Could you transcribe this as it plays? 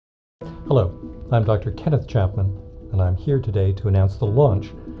Hello, I'm Dr. Kenneth Chapman, and I'm here today to announce the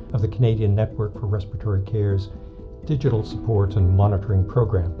launch of the Canadian Network for Respiratory Care's Digital Support and Monitoring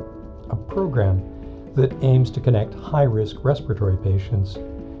Program, a program that aims to connect high-risk respiratory patients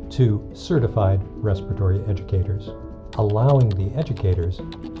to certified respiratory educators, allowing the educators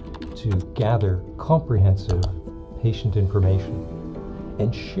to gather comprehensive patient information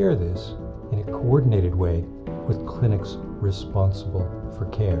and share this in a coordinated way with clinics responsible for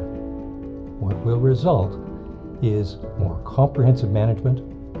care. What will result is more comprehensive management,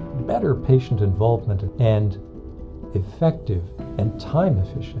 better patient involvement, and effective and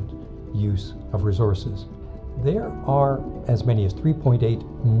time-efficient use of resources. There are as many as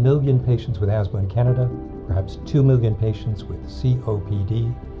 3.8 million patients with asthma in Canada, perhaps 2 million patients with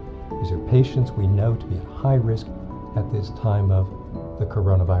COPD. These are patients we know to be at high risk at this time of the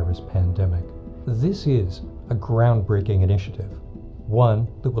coronavirus pandemic. This is a groundbreaking initiative, one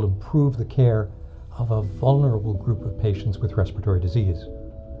that will improve the care of a vulnerable group of patients with respiratory disease.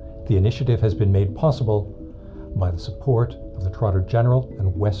 The initiative has been made possible by the support of the Toronto General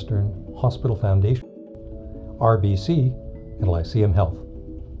and Western Hospital Foundation, RBC, and Lyceum Health.